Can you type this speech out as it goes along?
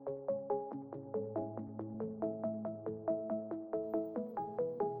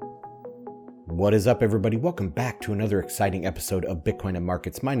What is up, everybody? Welcome back to another exciting episode of Bitcoin and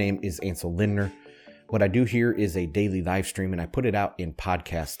Markets. My name is Ansel Lindner. What I do here is a daily live stream, and I put it out in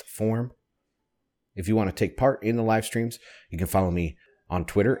podcast form. If you want to take part in the live streams, you can follow me on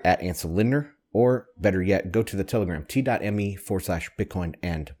Twitter at Ansel Lindner, or better yet, go to the Telegram, t.me/Bitcoin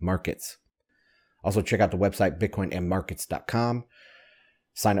and Markets. Also, check out the website, bitcoinandmarkets.com.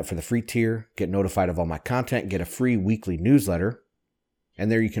 Sign up for the free tier, get notified of all my content, get a free weekly newsletter. And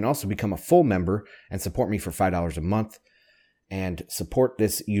there you can also become a full member and support me for $5 a month and support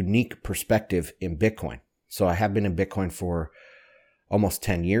this unique perspective in Bitcoin. So I have been in Bitcoin for almost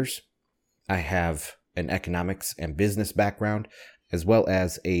 10 years. I have an economics and business background as well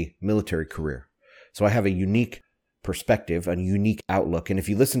as a military career. So I have a unique perspective, a unique outlook. And if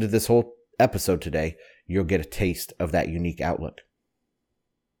you listen to this whole episode today, you'll get a taste of that unique outlook.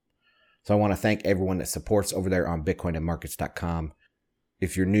 So I want to thank everyone that supports over there on bitcoinandmarkets.com.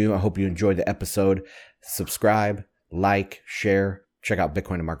 If you're new, I hope you enjoyed the episode. Subscribe, like, share. Check out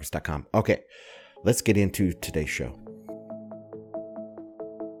bitcoinandmarkets.com. Okay, let's get into today's show.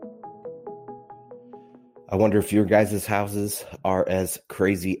 I wonder if your guys' houses are as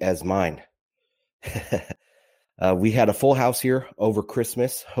crazy as mine. We had a full house here over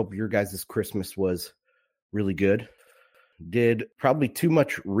Christmas. Hope your guys' Christmas was really good. Did probably too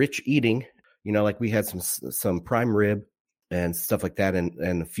much rich eating. You know, like we had some prime rib and stuff like that,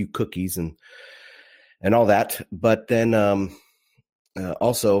 and a few cookies and all that. But then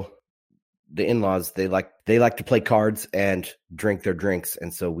also the in-laws, they like to play cards and drink their drinks,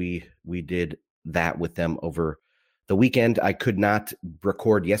 and so we did that with them over the weekend. I could not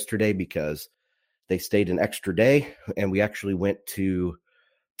record yesterday because they stayed an extra day, and we actually went to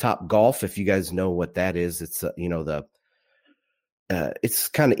Top Golf. If you guys know what that is, it's it's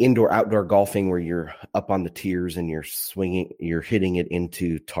kind of indoor-outdoor golfing where you're up on the tiers and you're hitting it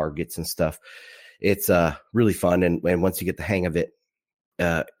into targets and stuff. It's really fun, and once you get the hang of it,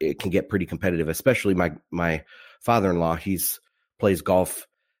 it can get pretty competitive. Especially my father-in-law, he's plays golf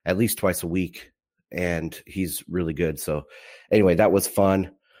at least twice a week, and he's really good. So anyway, that was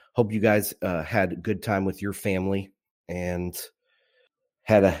fun. Hope you guys had a good time with your family and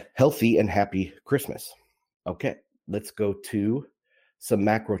had a healthy and happy Christmas. Okay, let's go to some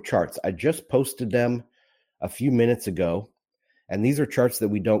macro charts. I just posted them a few minutes ago, and these are charts that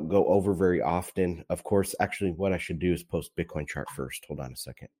we don't go over very often. Of course, actually, what I should do is post Bitcoin chart first. Hold on a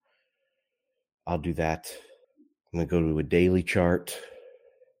second. I'll do that. I'm going to go to a daily chart.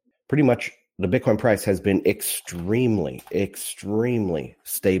 Pretty much the Bitcoin price has been extremely, extremely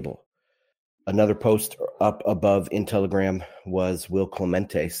stable. Another post up above in Telegram was Will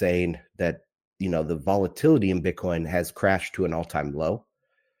Clemente saying that the volatility in Bitcoin has crashed to an all-time low.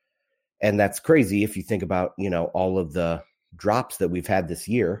 And that's crazy if you think about, all of the drops that we've had this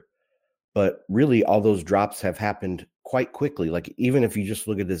year. But really, all those drops have happened quite quickly. Like, even if you just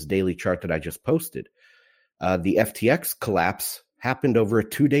look at this daily chart that I just posted, the FTX collapse happened over a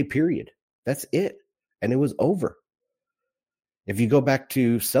 2-day period. That's it. And it was over. If you go back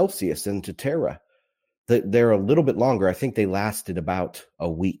to Celsius and to Terra, they're a little bit longer. I think they lasted about a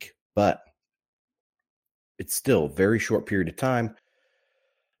week, but it's still a very short period of time.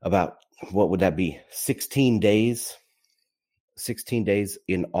 About, what would that be? 16 days. 16 days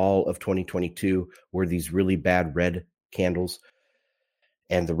in all of 2022 were these really bad red candles.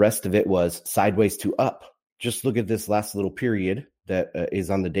 And the rest of it was sideways to up. Just look at this last little period that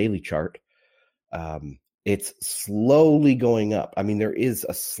is on the daily chart. It's slowly going up. I mean, there is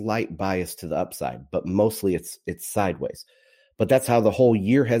a slight bias to the upside, but mostly it's sideways. But that's how the whole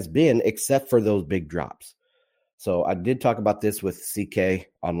year has been, except for those big drops. So I did talk about this with CK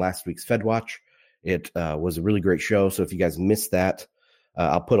on last week's Fed Watch. It was a really great show. So if you guys missed that,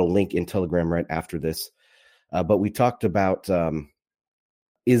 I'll put a link in Telegram right after this. But we talked about,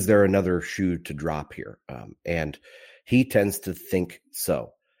 is there another shoe to drop here? And he tends to think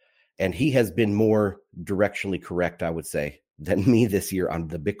so. And he has been more directionally correct, I would say, than me this year on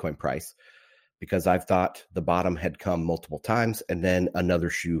the Bitcoin price, because I've thought the bottom had come multiple times and then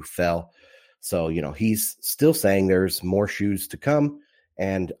another shoe fell. So, he's still saying there's more shoes to come,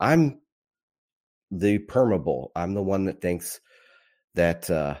 and I'm the permabull. I'm the one that thinks that,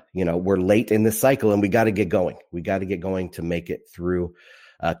 we're late in this cycle and we got to get going. We got to get going to make it through,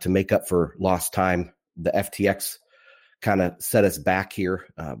 to make up for lost time. The FTX kind of set us back here,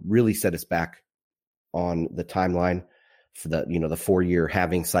 really set us back on the timeline for the 4-year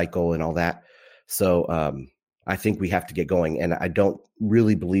halving cycle and all that. So, I think we have to get going, and I don't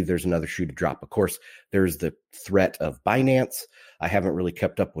really believe there's another shoe to drop. Of course, there's the threat of Binance. I haven't really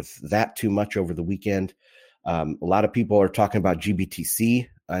kept up with that too much over the weekend. A lot of people are talking about GBTC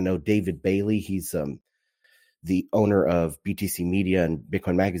I know David Bailey. He's the owner of BTC Media and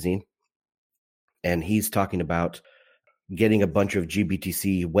Bitcoin Magazine. And he's talking about getting a bunch of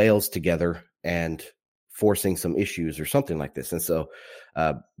GBTC whales together and forcing some issues or something like this. And so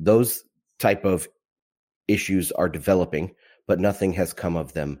those type of issues are developing, but nothing has come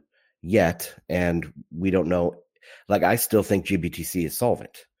of them yet. And we don't know. Like, I still think GBTC is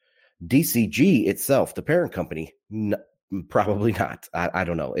solvent. DCG itself, the parent company, probably not. I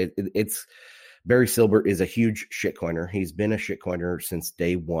don't know. It's Barry Silbert is a huge shitcoiner. He's been a shitcoiner since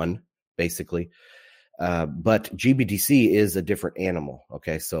day one, basically. But GBTC is a different animal.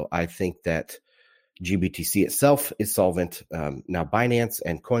 Okay, so I think that GBTC itself is solvent. Now, Binance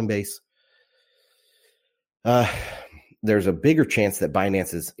and Coinbase, there's a bigger chance that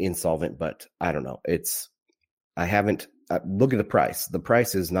Binance is insolvent, but I don't know. Look at the price. The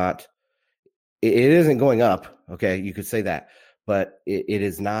price is not, it isn't going up. Okay, you could say that, but it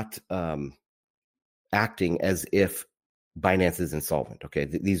is not acting as if Binance is insolvent. Okay,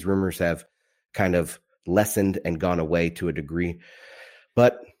 these rumors have kind of lessened and gone away to a degree,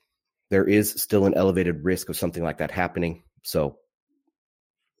 but there is still an elevated risk of something like that happening. So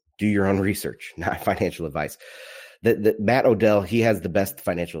do your own research, not financial advice. That Matt Odell, he has the best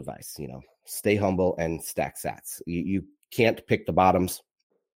financial advice. Stay humble and stack sats. You can't pick the bottoms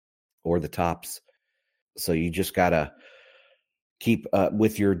or the tops, so you just gotta keep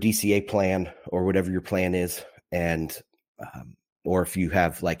with your DCA plan or whatever your plan is, and or if you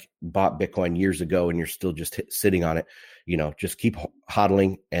have like bought Bitcoin years ago and you're still just sitting on it, just keep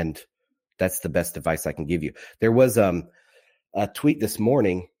hodling, and that's the best advice I can give you. There was a tweet this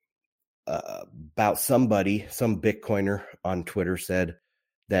morning about some Bitcoiner on Twitter said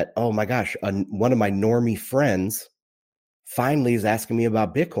that, oh my gosh, one of my normie friends finally is asking me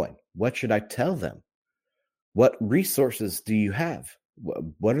about Bitcoin. What should I tell them? What resources do you have?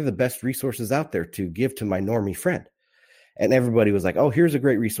 What are the best resources out there to give to my normie friend? And everybody was like, oh, here's a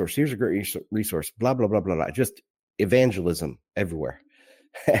great resource. Here's a great resource, blah, blah, blah, blah, blah. Just evangelism everywhere.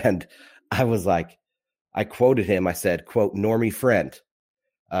 And I was like, I quoted him. I said, quote, normie friend,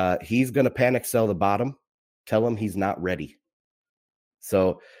 he's going to panic sell the bottom. Tell him he's not ready.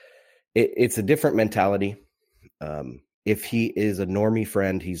 So it's a different mentality. If he is a normie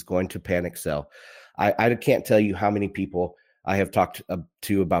friend, he's going to panic sell. I can't tell you how many people I have talked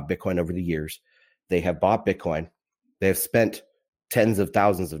to about Bitcoin over the years. They have bought Bitcoin. They have spent tens of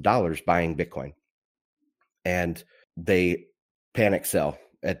thousands of dollars buying Bitcoin, and they panic sell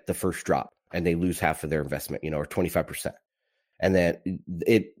at the first drop, and they lose half of their investment, or 25%. And then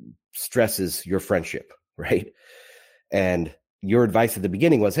it stresses your friendship, right? And your advice at the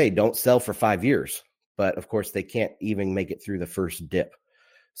beginning was, hey, don't sell for 5 years. But of course, they can't even make it through the first dip.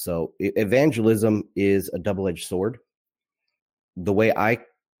 So evangelism is a double-edged sword. The way I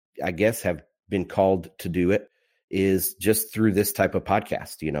guess have been called to do it is just through this type of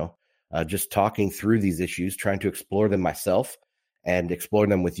podcast, just talking through these issues, trying to explore them myself and explore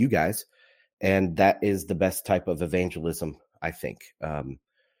them with you guys. And that is the best type of evangelism, I think.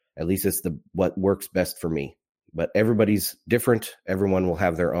 At least it's what works best for me. But everybody's different. Everyone will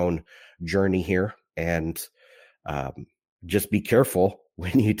have their own journey here. And just be careful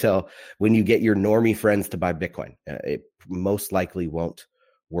when you get your normie friends to buy Bitcoin. It most likely won't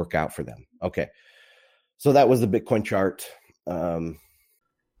work out for them. Okay. So that was the Bitcoin chart.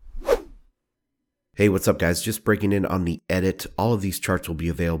 Hey, what's up, guys? Just breaking in on the edit. All of these charts will be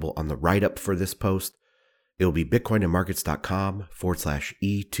available on the write-up for this post. It will be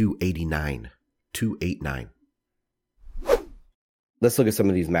bitcoinandmarkets.com/E289. 289. Let's look at some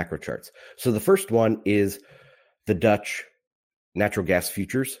of these macro charts. So the first one is the Dutch natural gas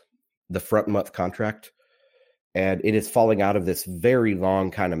futures, the front month contract, and it is falling out of this very long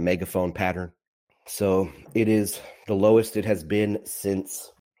kind of megaphone pattern. So it is the lowest it has been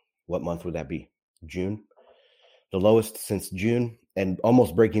since, what month would that be? June? The lowest since June, and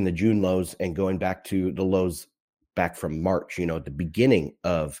almost breaking the June lows and going back to the lows back from March, at the beginning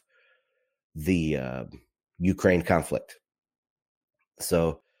of the Ukraine conflict.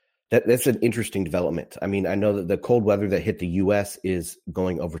 So that's an interesting development. I mean, I know that the cold weather that hit the U.S. is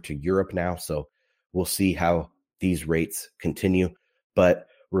going over to Europe now, so we'll see how these rates continue. But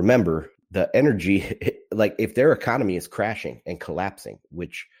remember, the energy, like if their economy is crashing and collapsing,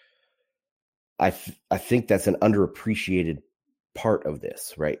 which I think that's an underappreciated part of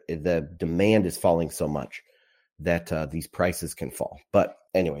this, right? The demand is falling so much that these prices can fall. But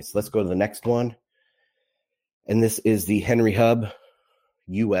anyways, let's go to the next one. And this is the Henry Hub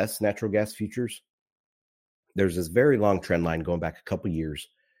U.S. natural gas futures. There's this very long trend line going back a couple years.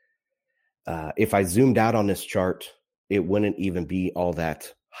 If I zoomed out on this chart, it wouldn't even be all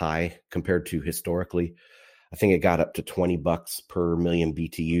that high compared to historically. I think it got up to $20 per million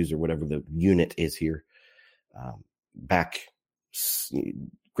BTUs or whatever the unit is here back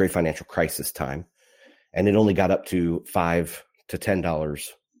great financial crisis time. And it only got up to $5 to $10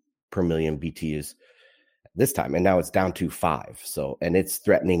 per million BTUs this time. And now it's down to 5. So, and it's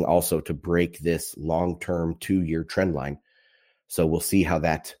threatening also to break this long-term 2-year trend line. So we'll see how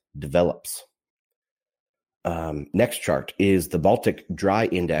that develops. Next chart is the Baltic Dry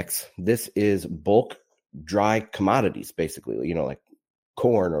Index. This is bulk dry commodities, basically, like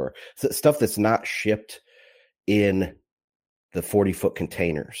corn or stuff that's not shipped in the 40-foot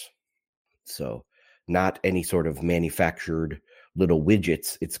containers. So not any sort of manufactured little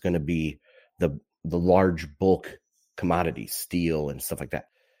widgets. It's going to be the large bulk commodities, steel and stuff like that.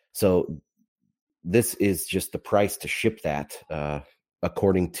 So this is just the price to ship that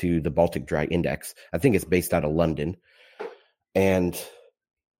according to the Baltic Dry Index. I think it's based out of London. And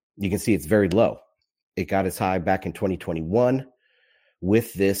you can see it's very low. It got as high back in 2021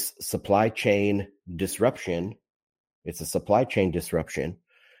 with this supply chain disruption. It's a supply chain disruption.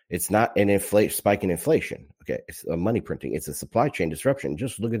 It's not an spike in inflation. Okay, it's a money printing. It's a supply chain disruption.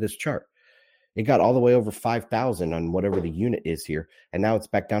 Just look at this chart. It got all the way over 5,000 on whatever the unit is here, and now it's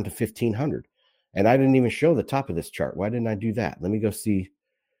back down to 1,500. And I didn't even show the top of this chart. Why didn't I do that? Let me go see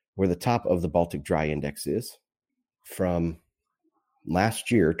where the top of the Baltic Dry Index is from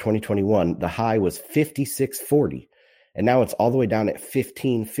last year, 2021. The high was 5640, and now it's all the way down at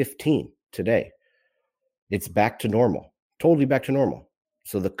 1515 today. It's back to normal, totally back to normal.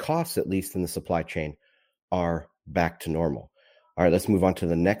 So the costs, at least in the supply chain, are back to normal. All right, let's move on to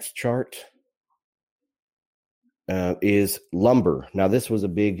the next chart. Is lumber. Now, this was a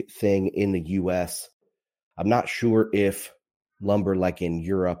big thing in the U.S. I'm not sure if lumber, like in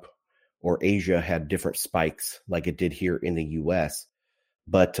Europe or Asia, had different spikes like it did here in the U.S.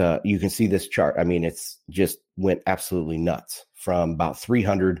 But you can see this chart. I mean, it's just went absolutely nuts from about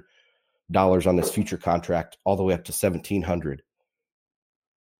 $300 on this future contract all the way up to $1,700.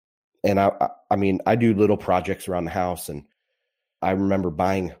 And I mean, I do little projects around the house, and I remember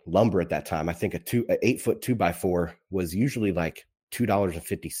buying lumber at that time. I think an 8-foot 2x4 was usually like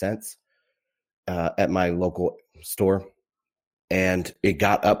 $2.50 at my local store. And it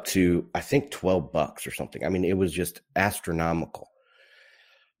got up to, I think, $12 or something. I mean, it was just astronomical.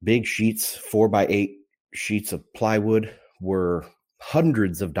 Big sheets, 4x8 sheets of plywood were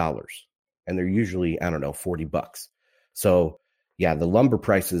hundreds of dollars. And they're usually, I don't know, $40. So yeah, the lumber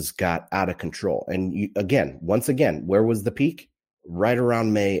prices got out of control. And once again, where was the peak? Right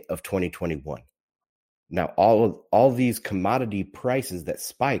around May of 2021. Now, all these commodity prices that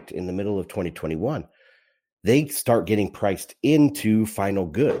spiked in the middle of 2021, they start getting priced into final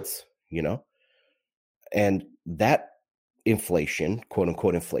goods, and that inflation, quote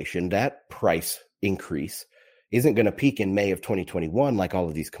unquote inflation, that price increase isn't going to peak in May of 2021 like all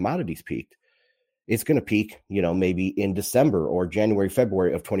of these commodities peaked. It's going to peak, maybe in December or January,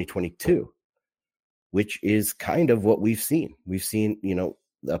 February of 2022, which is kind of what we've seen. We've seen,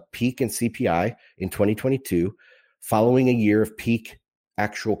 a peak in CPI in 2022 following a year of peak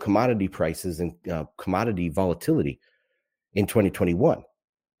actual commodity prices and commodity volatility in 2021.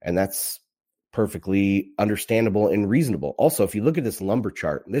 And that's perfectly understandable and reasonable. Also, if you look at this lumber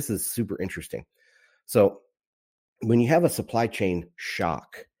chart, this is super interesting. So when you have a supply chain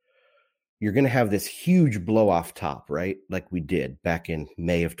shock, you're going to have this huge blow off top, right? Like we did back in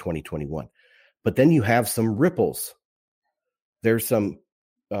May of 2021. But then you have some ripples. There's some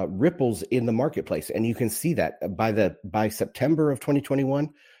ripples in the marketplace. And you can see that by September of 2021,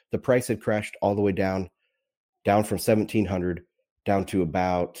 the price had crashed all the way down from 1,700 down to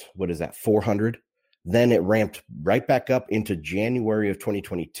about, 400. Then it ramped right back up into January of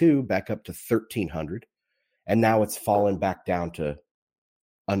 2022, back up to 1,300. And now it's fallen back down to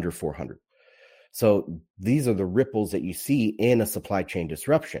under 400. So these are the ripples that you see in a supply chain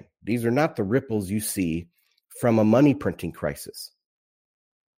disruption. These are not the ripples you see from a money printing crisis.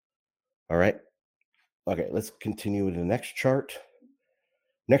 All right. Okay, let's continue with the next chart.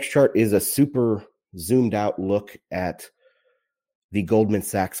 Next chart is a super zoomed out look at the Goldman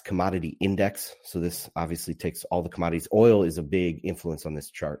Sachs Commodity Index. So this obviously takes all the commodities. Oil is a big influence on this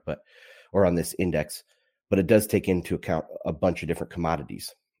chart, or on this index, but it does take into account a bunch of different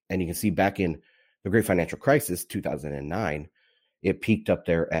commodities. And you can see back in the Great Financial Crisis, 2009, it peaked up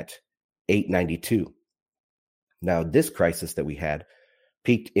there at 892. Now, this crisis that we had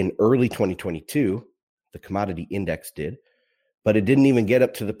peaked in early 2022, the commodity index did, but it didn't even get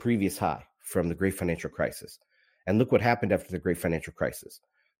up to the previous high from the Great Financial Crisis. And look what happened after the Great Financial Crisis.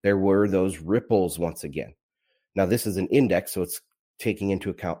 There were those ripples once again. Now, this is an index, so it's taking into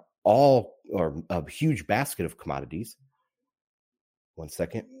account all or a huge basket of commodities. 1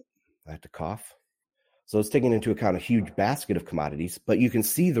 second, I have to cough. So it's taking into account a huge basket of commodities, but you can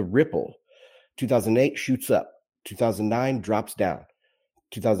see the ripple. 2008 shoots up, 2009 drops down,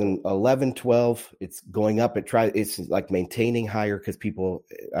 2011, 12, it's going up. It's like maintaining higher because people,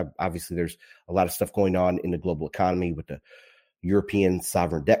 obviously there's a lot of stuff going on in the global economy with the European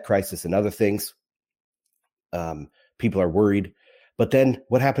sovereign debt crisis and other things. People are worried. But then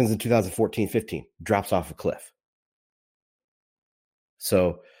what happens in 2014, 15? Drops off a cliff.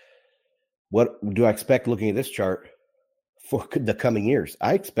 So what do I expect looking at this chart for the coming years?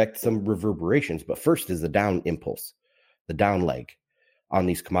 I expect some reverberations, but first is the down impulse, the down leg on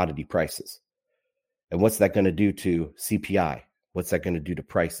these commodity prices. And what's that going to do to CPI? What's that going to do to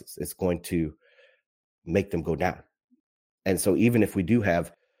prices? It's going to make them go down. And so even if we do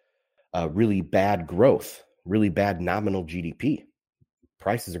have really bad growth, really bad nominal GDP,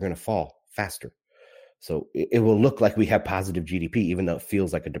 prices are going to fall faster. So it will look like we have positive GDP, even though it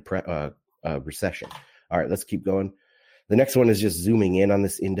feels like a recession. All right, let's keep going. The next one is just zooming in on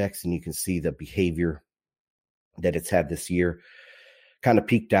this index, and you can see the behavior that it's had this year. Kind of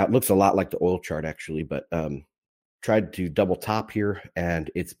peaked out. Looks a lot like the oil chart, actually, but tried to double top here,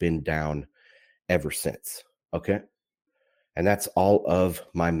 and it's been down ever since. Okay. And that's all of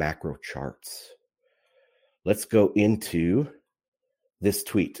my macro charts. Let's go into this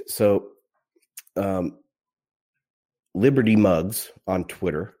tweet. So, Liberty Mugs on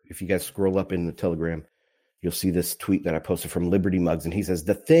Twitter, if you guys scroll up in the Telegram, you'll see this tweet that I posted from Liberty Mugs. And he says,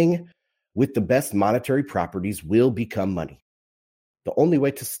 the thing with the best monetary properties will become money. The only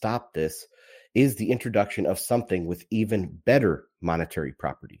way to stop this is the introduction of something with even better monetary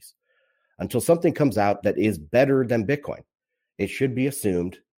properties. Until something comes out that is better than Bitcoin, it should be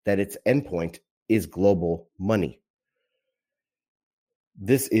assumed that its endpoint is global money.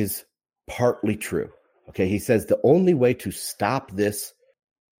 This is partly true. Okay, he says the only way to stop this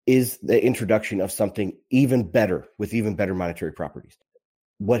is the introduction of something even better with even better monetary properties.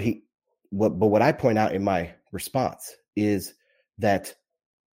 But what I point out in my response is that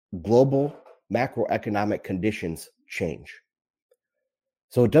global macroeconomic conditions change.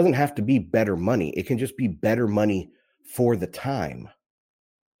 So it doesn't have to be better money. It can just be better money for the time,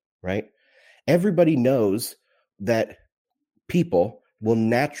 right? Everybody knows that people will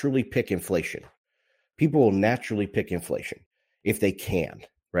naturally pick inflation. People will naturally pick inflation if they can,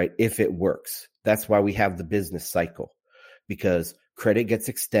 right? If it works. That's why we have the business cycle, because credit gets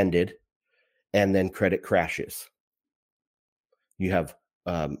extended and then credit crashes. You have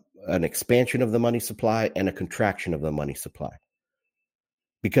an expansion of the money supply and a contraction of the money supply,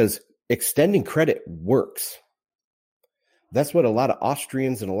 because extending credit works. That's what a lot of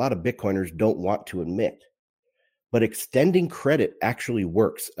Austrians and a lot of Bitcoiners don't want to admit. But extending credit actually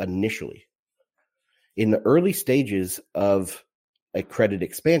works initially. In the early stages of a credit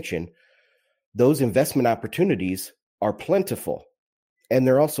expansion, those investment opportunities are plentiful, and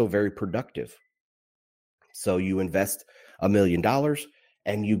they're also very productive. So you invest $1 million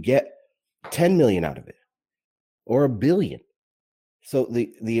and you get 10 million out of it, or $1 billion. So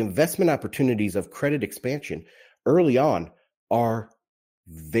the investment opportunities of credit expansion early on are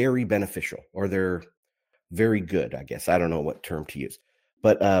very beneficial, or they're very good, I guess. I don't know what term to use.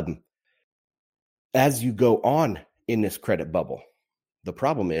 But as you go on in this credit bubble, the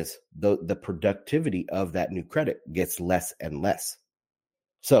problem is the productivity of that new credit gets less and less.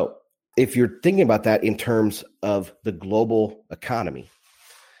 So if you're thinking about that in terms of the global economy,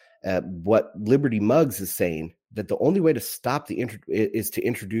 what Liberty Mugs is saying, that the only way to stop is to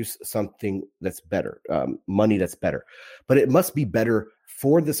introduce something that's better, money that's better. But it must be better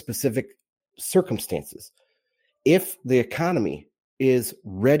for the specific circumstances. If the economy is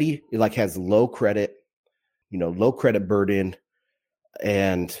ready, like has low credit, low credit burden,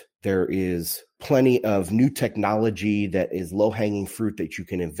 and there is plenty of new technology that is low-hanging fruit that you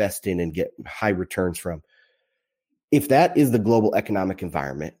can invest in and get high returns from. If that is the global economic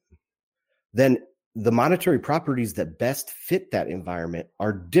environment, then the monetary properties that best fit that environment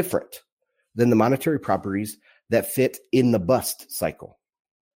are different than the monetary properties that fit in the bust cycle.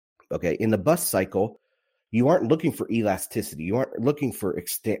 Okay, in the bust cycle, you aren't looking for elasticity. You aren't looking for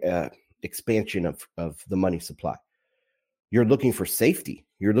expansion of the money supply. You're looking for safety.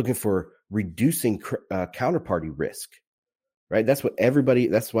 You're looking for reducing counterparty risk, right? That's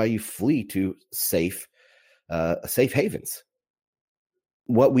why you flee to safe havens.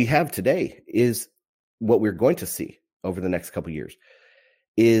 What we have today is what we're going to see over the next couple of years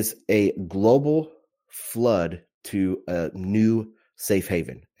is a global flood to a new safe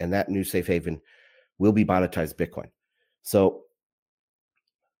haven. And that new safe haven will be monetized Bitcoin. So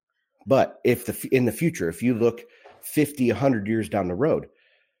But in the future, if you look 50, 100 years down the road,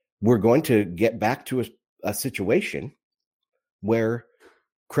 we're going to get back to a situation where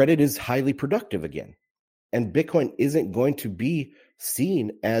credit is highly productive again. And Bitcoin isn't going to be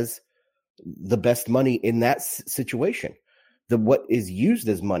seen as the best money in that situation. What is used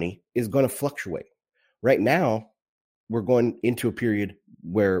as money is going to fluctuate. Right now, we're going into a period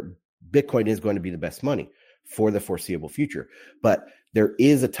where Bitcoin is going to be the best money for the foreseeable future. But there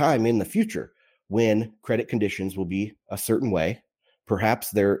is a time in the future when credit conditions will be a certain way.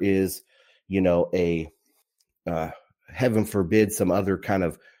 Perhaps there is, a heaven forbid, some other kind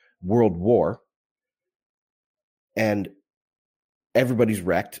of world war, and everybody's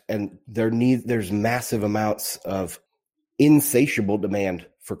wrecked, and there's massive amounts of insatiable demand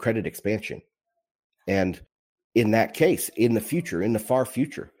for credit expansion. And in that case, in the future, in the far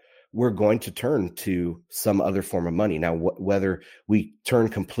future, we're going to turn to some other form of money. Now, whether we turn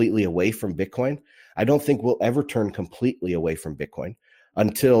completely away from Bitcoin, I don't think we'll ever turn completely away from Bitcoin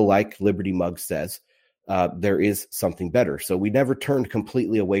until, like Liberty Mug says, there is something better. So we never turned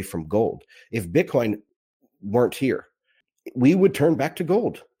completely away from gold. If Bitcoin weren't here, we would turn back to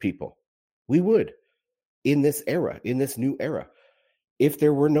gold, people. We would, in this era, in this new era. If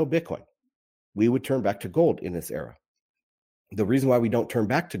there were no Bitcoin, we would turn back to gold in this era. The reason why we don't turn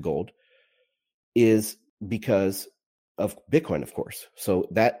back to gold is because of Bitcoin, of course. So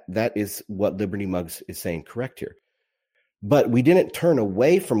that is what Liberty Mugs is saying correct here. But we didn't turn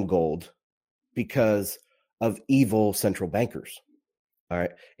away from gold because of evil central bankers. All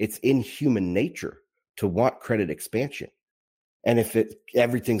right. It's in human nature to want credit expansion. And if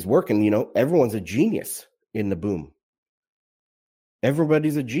everything's working, everyone's a genius in the boom.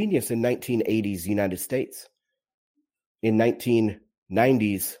 Everybody's a genius in 1980s United States. In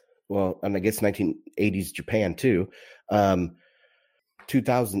 1990s, well, and I guess 1980s Japan too.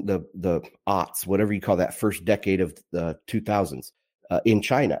 2000, the aughts, whatever you call that first decade of the 2000s, in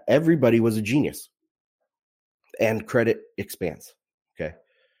China, everybody was a genius. And credit expands. Okay.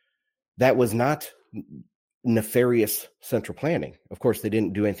 That was not nefarious central planning. Of course, they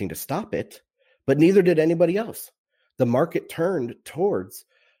didn't do anything to stop it, but neither did anybody else. The market turned towards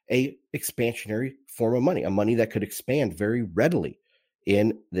a expansionary form of money, a money that could expand very readily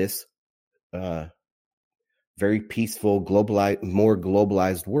in this very peaceful, more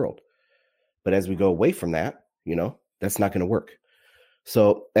globalized world. But as we go away from that, that's not going to work.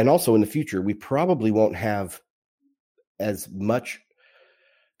 So, and also in the future, we probably won't have as much,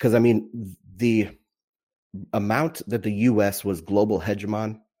 because the amount that the U.S. was global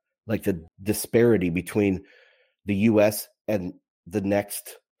hegemon, like the disparity between the U.S. and the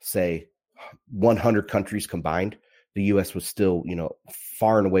next, say, 100 countries combined, the U.S. was still,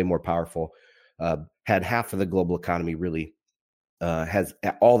 far and away more powerful, had half of the global economy, really has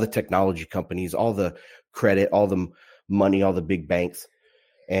all the technology companies, all the credit, all the money, all the big banks.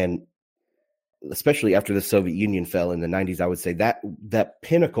 And especially after the Soviet Union fell in the 90s, I would say that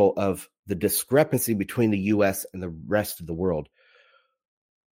pinnacle of the discrepancy between the U.S. and the rest of the world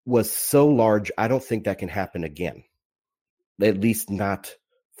was so large, I don't think that can happen again, at least not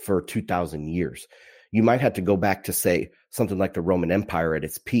for 2,000 years. You might have to go back to, say, something like the Roman Empire at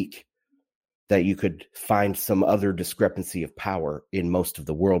its peak, that you could find some other discrepancy of power in most of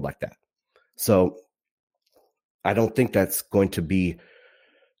the world like that. So I don't think that's going to be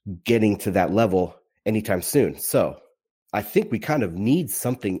getting to that level anytime soon. So I think we kind of need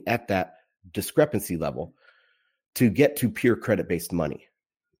something at that discrepancy level to get to pure credit-based money.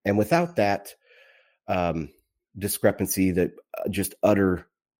 And without that discrepancy, that just utter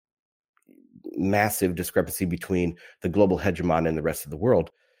massive discrepancy between the global hegemon and the rest of the world,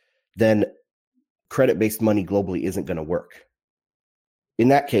 then credit-based money globally isn't going to work. In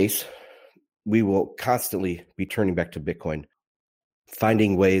that case, we will constantly be turning back to Bitcoin,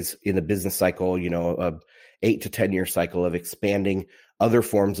 finding ways in the business cycle, a 8 to 10 year cycle of expanding other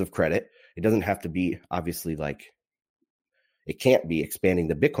forms of credit. It doesn't have to be, obviously, it can't be expanding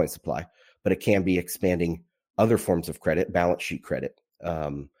the Bitcoin supply, but it can be expanding other forms of credit, balance sheet credit,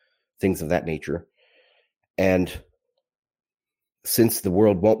 things of that nature. And since the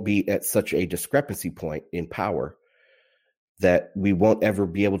world won't be at such a discrepancy point in power, that we won't ever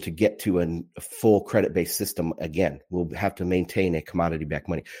be able to get to a full credit-based system again. We'll have to maintain a commodity-backed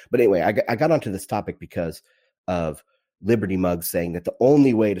money. But anyway, I got onto this topic because of Liberty Mug saying that the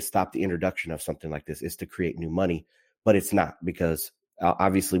only way to stop the introduction of something like this is to create new money, but it's not, because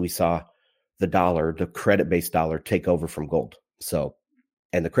obviously we saw the credit-based dollar, take over from gold. So,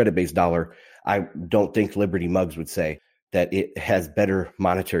 and the credit-based dollar, I don't think Liberty Mugs would say that it has better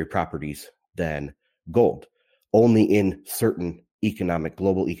monetary properties than gold. Only in certain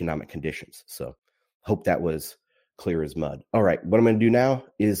global economic conditions. So hope that was clear as mud. All right, what I'm going to do now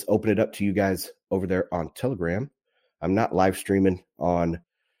is open it up to you guys over there on Telegram. I'm not live streaming on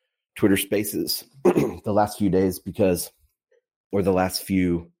Twitter Spaces the last few days or the last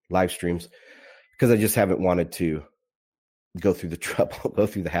few live streams, because I just haven't wanted to go through the trouble, go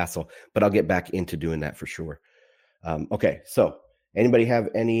through the hassle, but I'll get back into doing that for sure. Okay, so anybody have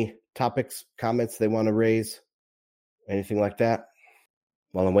any topics, comments they want to raise? Anything like that?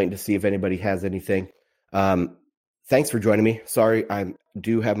 While I'm waiting to see if anybody has anything. Thanks for joining me. Sorry, I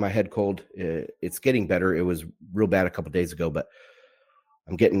do have my head cold. It's getting better. It was real bad a couple days ago, but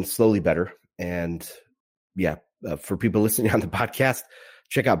I'm getting slowly better. And yeah, for people listening on the podcast,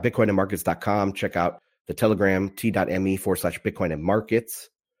 check out bitcoinandmarkets.com. Check out the Telegram, t.me/Bitcoin and Markets.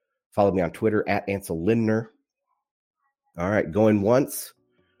 Follow me on Twitter at Ansel Lindner. All right, going once,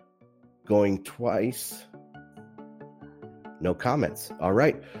 going twice. No comments. All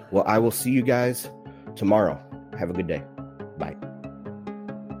right. Well, I will see you guys tomorrow. Have a good day. Bye.